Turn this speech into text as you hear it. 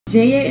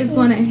Jaya is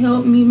going to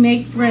help me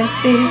make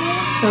breakfast.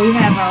 So we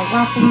have our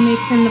waffle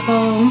mix in the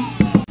bowl.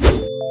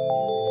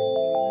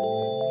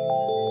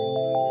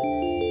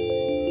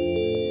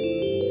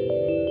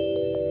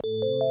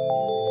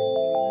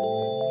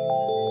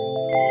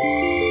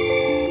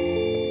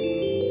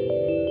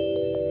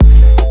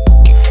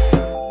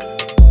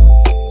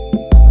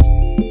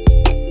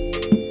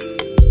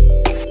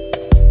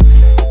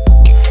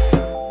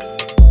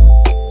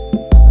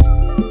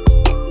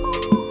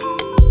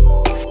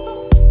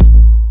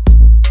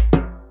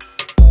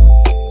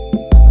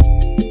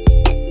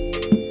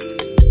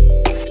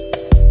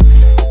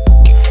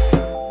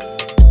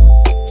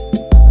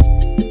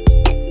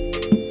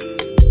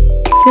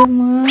 Good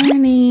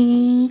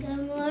morning.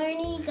 Good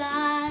morning,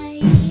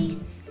 guys.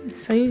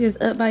 So you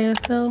just up by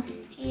yourself?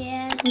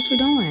 Yeah. What you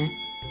doing?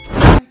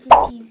 Watching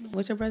TV.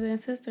 What your brother and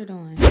sister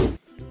doing?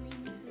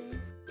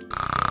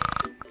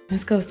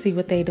 Let's go see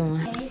what they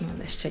doing. Okay. Come on,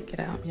 let's check it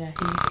out. Yeah,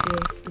 he's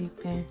still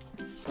sleeping.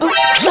 Oh.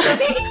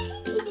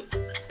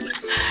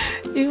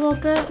 You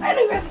woke up? I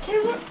didn't grab the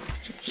camera.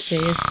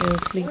 Jaya's still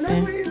sleeping.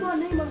 Whenever you hear my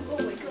name, I'm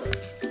gonna wake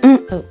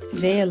up. Oh,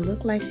 Jaya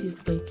look like she's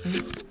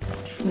waking.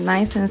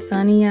 Nice and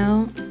sunny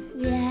out.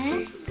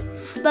 Yes.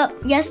 But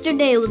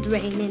yesterday it was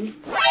raining.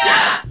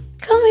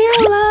 Come here,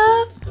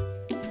 love.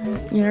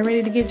 Y'all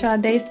ready to get y'all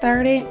day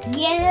started?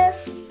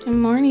 Yes. Good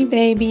morning,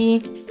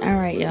 baby. All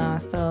right, y'all.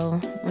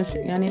 So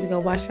y'all need to go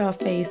wash y'all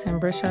face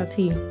and brush y'all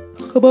teeth.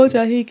 Come on,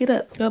 y'all. Here, get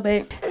up. Go,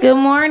 babe. Good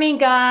morning,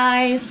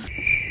 guys.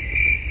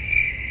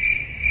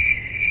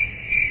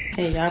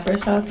 Hey, y'all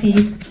brush y'all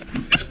teeth.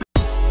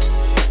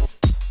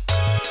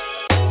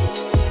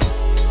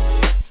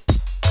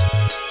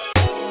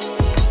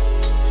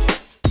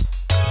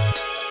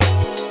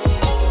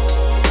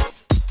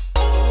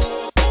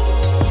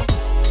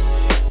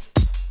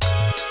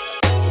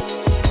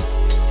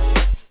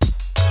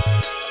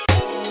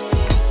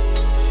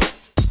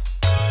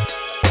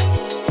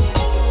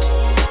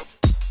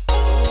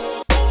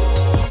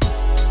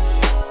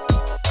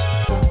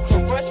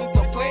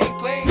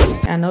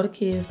 I know the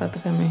kids about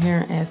to come in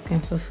here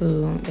asking for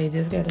food. They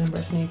just got done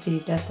brushing their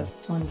teeth. That's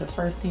one of the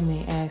first thing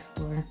they ask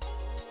for.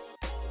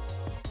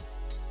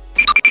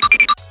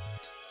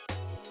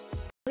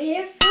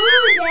 Where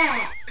food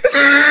at?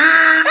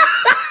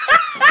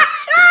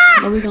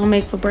 What we gonna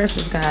make for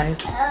breakfast,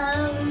 guys?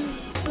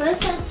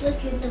 First let's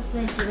look at the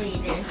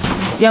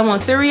refrigerator. Y'all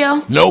want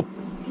cereal? Nope.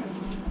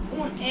 I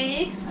want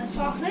eggs, a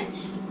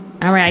sausage.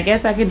 All right, I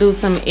guess I could do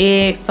some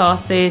egg,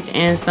 sausage,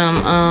 and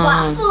some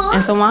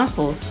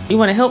waffles. You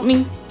want to help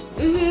me?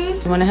 You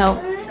want to help?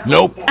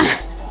 Nope.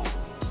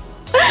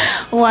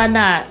 Why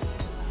not?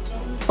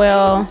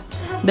 Well,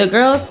 the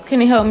girls can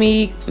help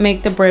me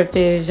make the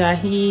breakfast.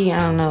 Jahi, I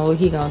don't know what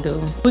he gonna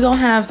do. We're gonna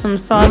have some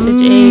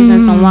sausage, eggs,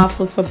 and some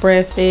waffles for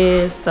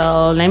breakfast.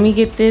 So let me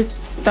get this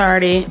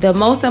started. The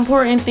most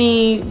important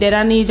thing that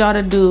I need y'all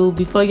to do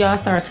before y'all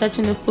start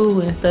touching the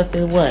food and stuff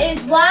is what?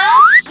 Is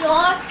wash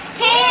your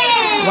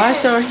hands.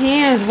 Wash your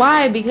hands.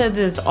 Why? Because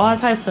there's all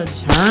types of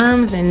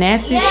germs and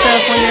nasty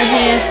stuff on your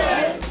hands.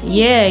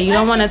 Yeah, you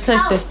don't want to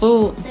touch the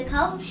food. The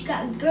couch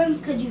got germs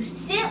because you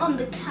sit on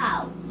the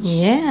couch.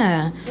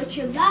 Yeah. With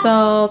your back.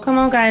 So come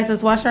on, guys,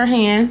 let's wash our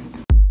hands.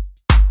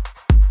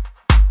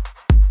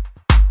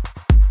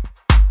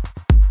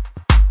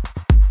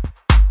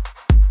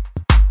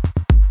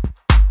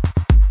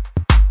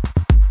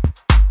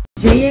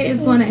 Jaya is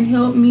going to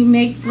help me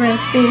make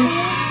breakfast.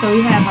 So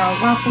we have our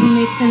waffle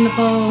mix in the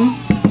bowl.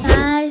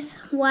 Guys,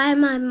 while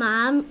my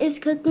mom is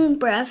cooking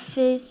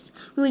breakfast,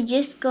 we're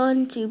just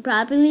going to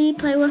probably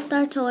play with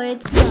our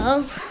toys.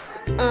 So,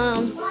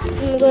 I'm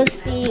gonna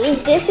see.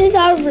 This is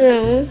our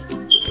room.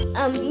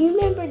 You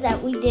remember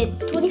that we did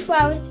 24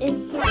 hours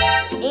in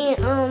here,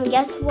 and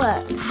guess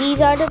what?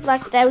 These are the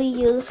blocks that we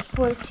use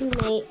to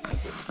make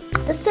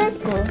the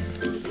circle.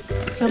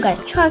 We got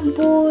a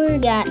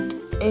chalkboard, got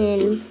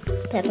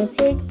Peppa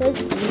Pig book,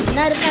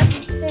 another Peppa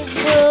Pig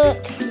book.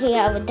 We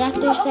have a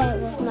doctor set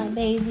with my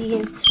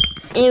baby,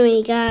 and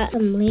we got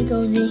some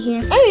Legos in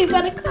here, and we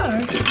got a car.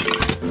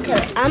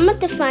 Cause I'm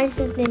about to find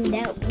something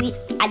that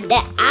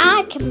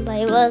I can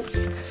play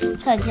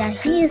with. Cause yeah,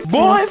 he is.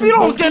 Boy, if you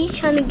don't get. He's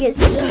trying to get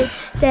something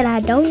that I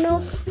don't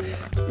know.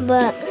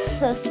 But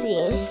let's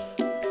see.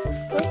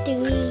 What do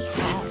we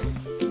have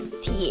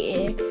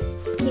here?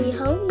 Can you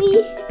help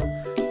me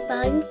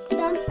find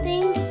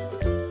something?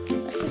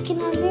 Let's look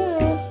in our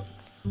room.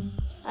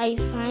 Are you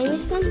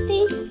finding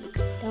something?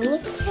 Don't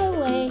look that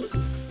way.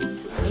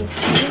 Are you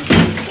finding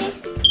something?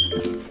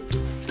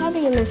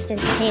 Probably Mr.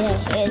 Potato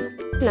Head.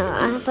 No,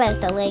 I play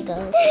with the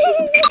Legos.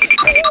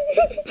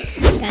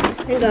 We're gonna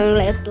play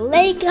with the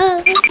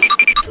Legos.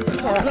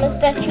 So I'm gonna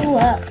set you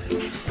up.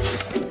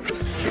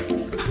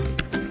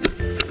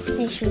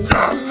 Make sure you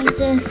see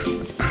this.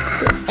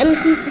 Let me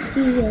see if you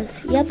see this.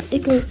 Yep, it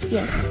goes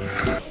yes.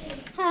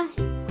 Hi.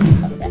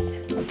 Okay.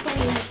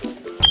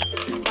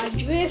 I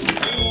drift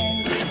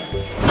and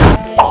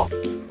I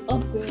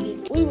upgraded.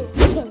 We were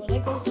playing with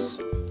Legos.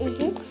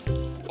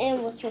 And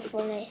what's your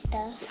Fortnite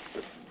stuff?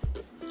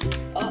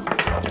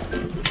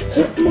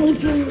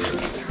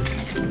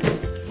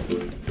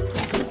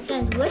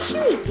 what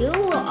should we do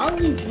with all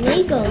these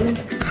Legos?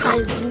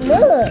 Cause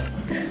look,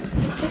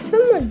 there's so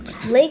much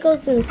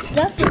Legos and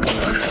stuff in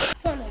here.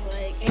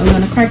 I'm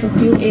gonna crack a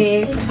few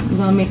eggs. We're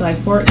gonna make like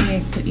 4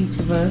 eggs for each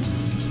of us.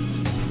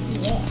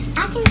 Yeah,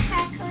 I can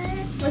crack one.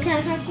 What can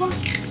I crack one?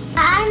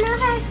 I know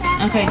how to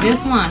crack Okay, one.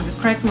 just one. Just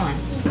crack one.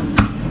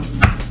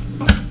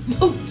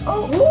 Oh.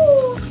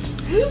 Ooh.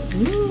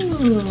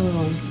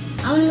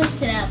 I'm gonna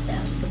mix it out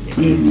though.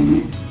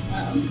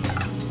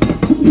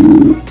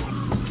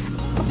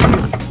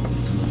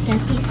 That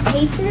piece of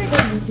paper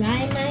is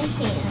not in my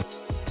hand.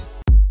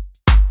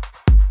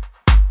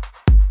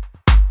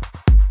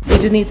 We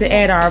just need to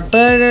add our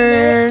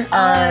butter,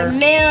 Our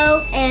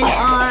milk, and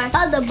our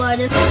other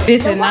butter.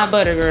 This is not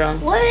butter, girl.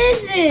 What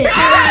is it?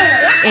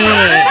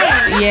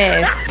 Eggs.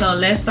 Yes. So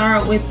let's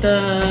start with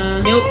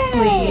the milk,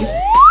 please.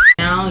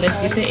 Now let's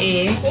get the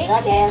egg. Here you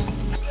go, Dad.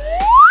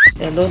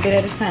 A little bit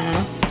at a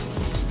time.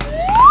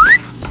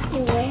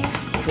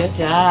 Good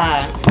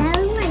job.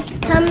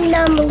 Comment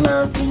down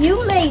below if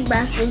you make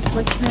breakfast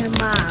with your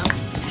mom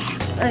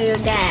or your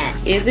dad.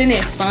 Isn't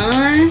it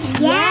fun?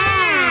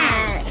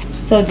 Yeah.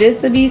 So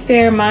just to be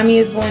fair, mommy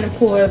is going to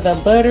pour the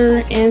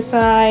butter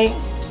inside.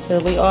 So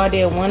we all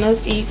did one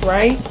of each,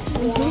 right?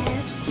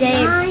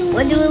 Dave,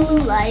 what do it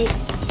look like?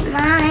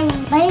 Mine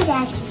made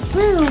as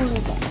food.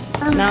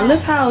 Now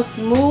look how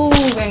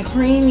smooth and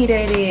creamy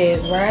that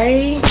is,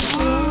 right?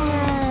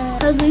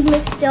 Because we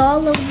mixed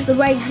all of the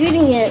right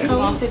ingredients. We're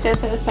going to set that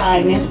to the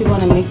side. Next we're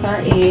going to mix our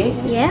egg.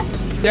 Yeah.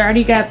 We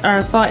already got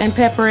our salt and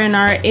pepper in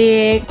our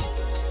egg.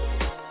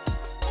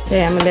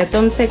 Okay, I'm going to let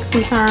them take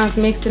some time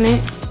mixing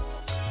it.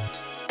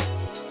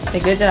 Okay,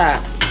 good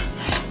job.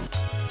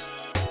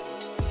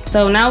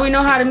 So now we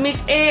know how to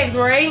mix eggs,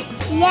 right?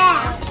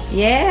 Yeah.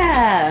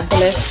 Yeah. So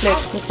let's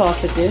flex the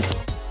sausages.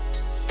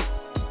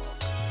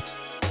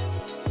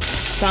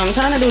 So I'm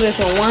trying to do this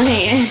with one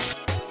hand.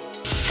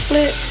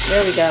 Flip.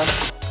 There we go.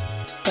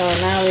 So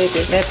now we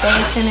just let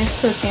those finish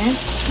cooking.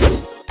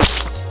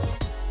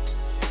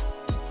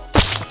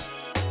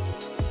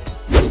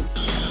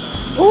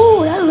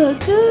 Ooh, that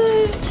looks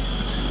good.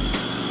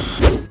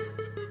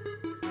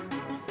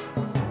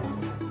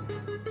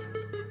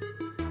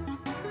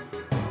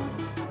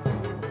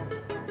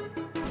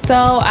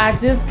 So I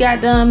just got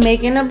done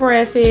making the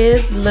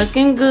breakfast.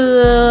 Looking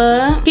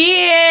good.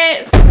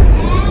 Kids!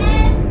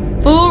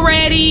 Food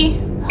ready.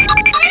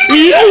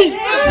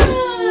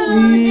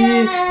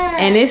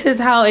 And this is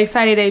how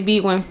excited they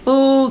be when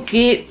food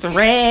gets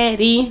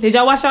ready. Did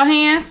y'all wash your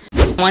hands?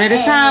 One at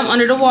a time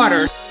under the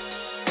water.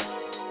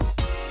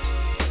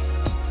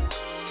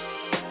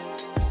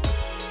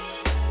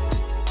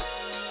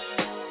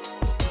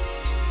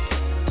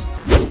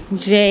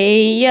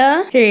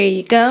 Jaya, here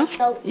you go.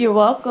 You're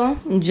welcome.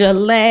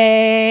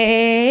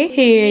 Jalay,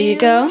 here you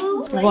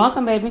go. You're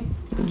welcome, baby.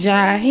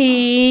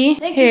 Jahi,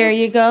 here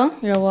you go.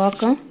 You're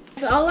welcome.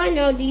 All I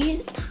know,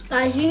 these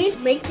guys, you need to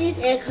make these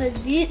eggs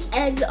because these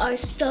eggs are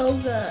so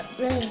good.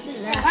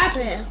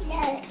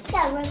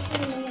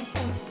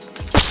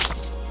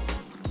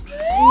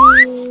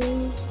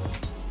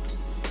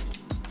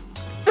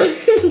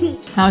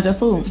 How's your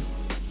food?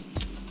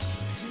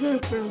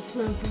 Super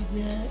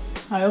good.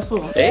 How's your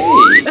food?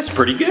 Hey, that's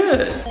pretty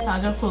good.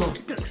 How's your food?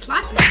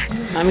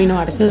 I mean, know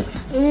how to cook.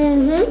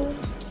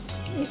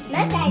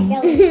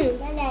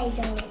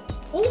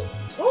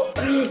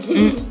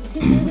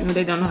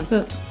 They don't know how to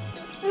cook.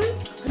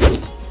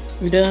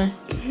 You done?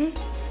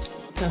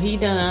 So he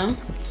done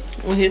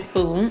with his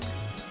food.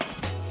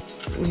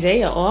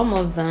 Jay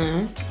almost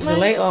done.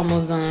 Jalay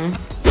almost done.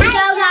 So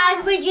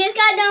guys, we just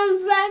got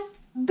done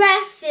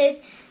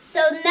breakfast. So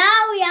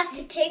now we have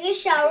to take a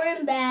shower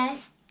and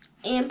bath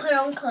and put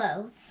on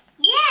clothes.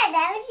 Yeah,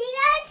 that's what you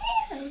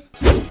gotta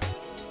do.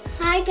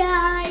 Hi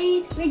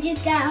guys, we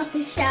just got out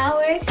the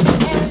shower and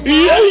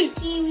now you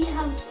see we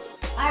have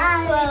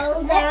our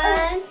clothes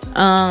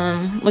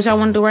on. What y'all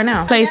want to do right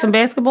now? Play some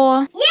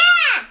basketball? Yeah!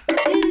 Do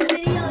the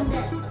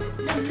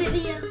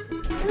video.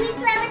 We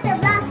play with the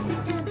blocks to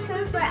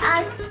turn for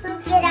us to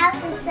get out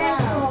the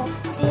circle.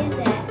 Do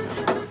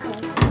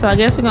that. So I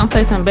guess we're gonna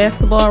play some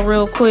basketball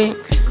real quick.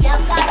 Yep,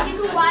 guys, you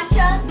can watch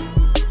us.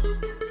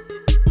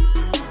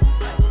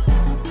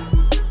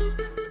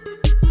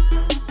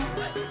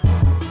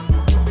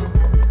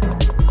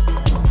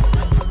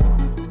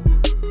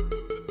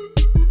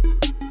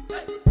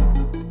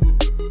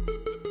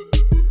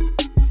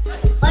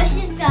 Watch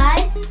this,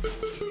 guys.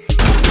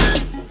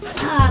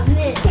 Ah,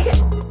 missed.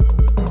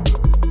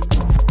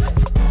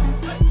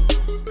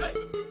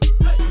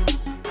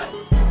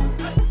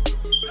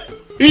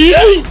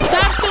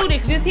 Stop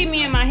shooting, just hit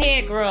me in my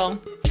head, girl.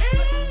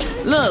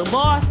 Look,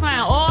 ball's flying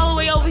all the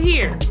way over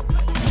here.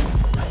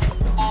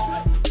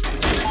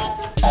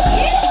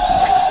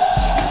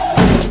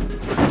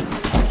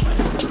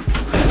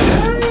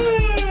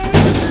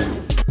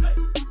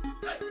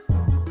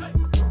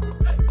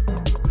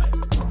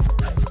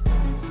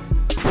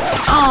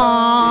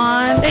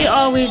 Aw, they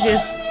always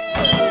just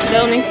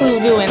don't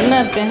include you in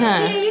nothing,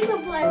 huh? Here, you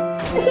can play.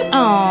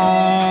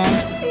 Aw,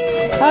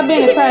 I've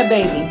been a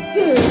crybaby.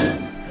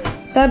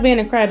 Stop being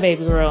a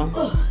crybaby, girl.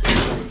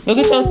 Go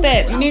get your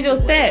step. You need your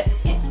step.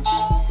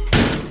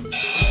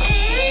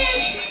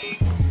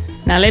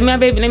 Now let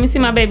me see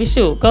my baby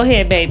shoot. Go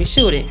ahead, baby,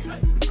 shoot it.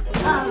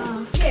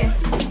 Yeah.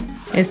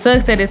 It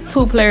sucks that it's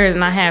 2 players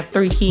and I have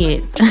 3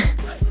 kids. Like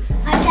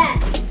that.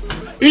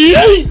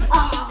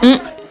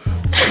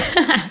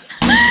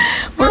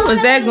 Where was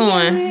that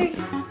going?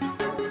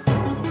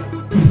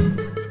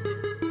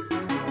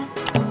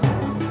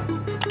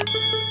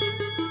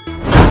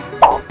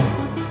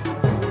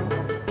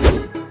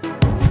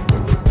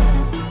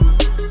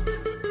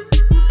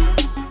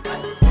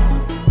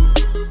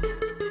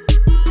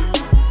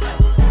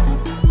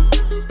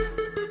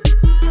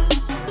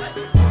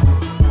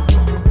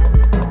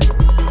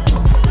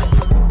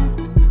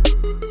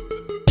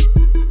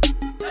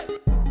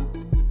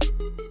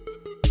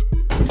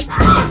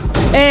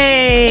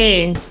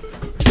 Hey!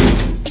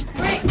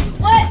 Wait,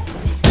 what?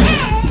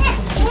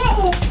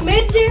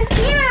 Major?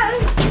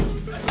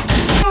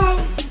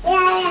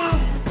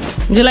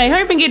 Jalay,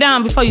 hurry up and get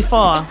down before you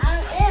fall.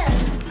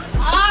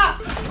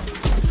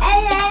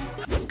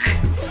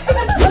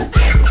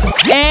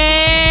 Hey!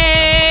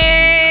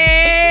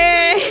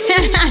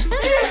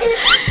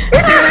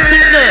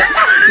 Look,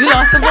 you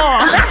lost the ball.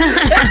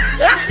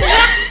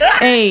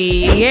 Hey,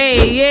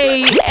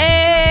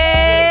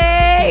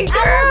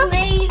 girl.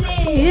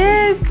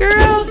 Yes,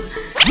 girl.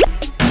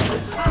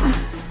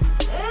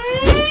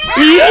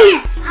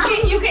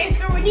 You can't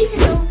score with these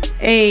though.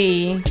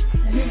 Hey.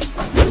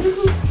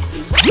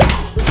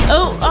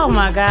 Oh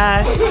my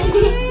gosh.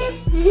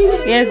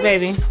 Yes,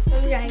 baby.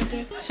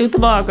 Shoot the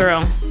ball,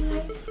 girl.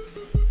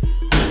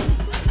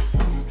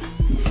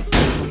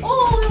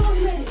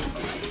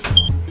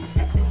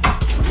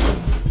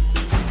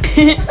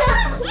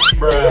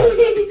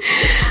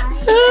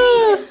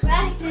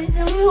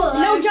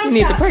 No jump You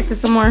need to shot. practice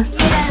some more.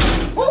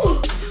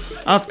 Ooh,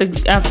 Off the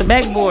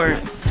backboard.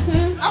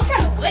 I'm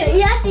trying to win.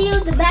 You have to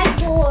use the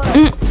backboard.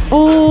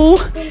 Ooh.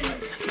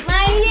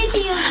 Mine, you need to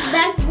use the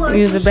backboard.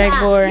 Use the to shot.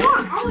 backboard. I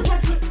always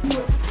have to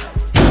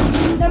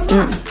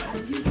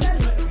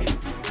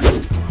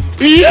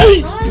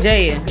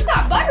Jaya. You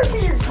got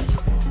butterfingers.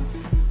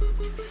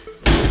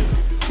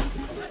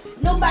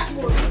 No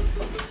backboard.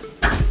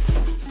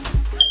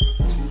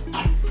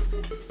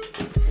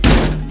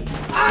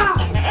 Ah,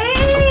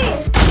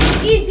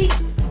 easy.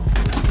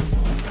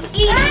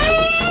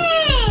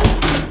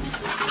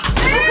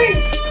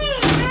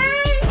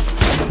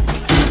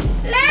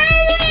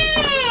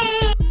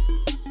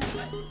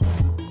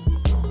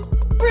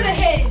 For the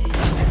head.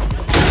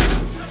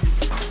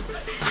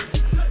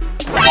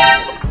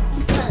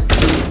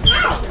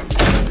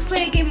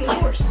 Play a game of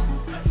horse.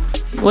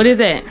 What is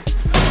that?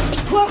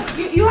 Well,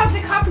 you have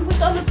to copy what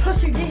the other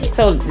person did.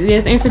 So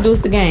just introduce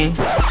the game.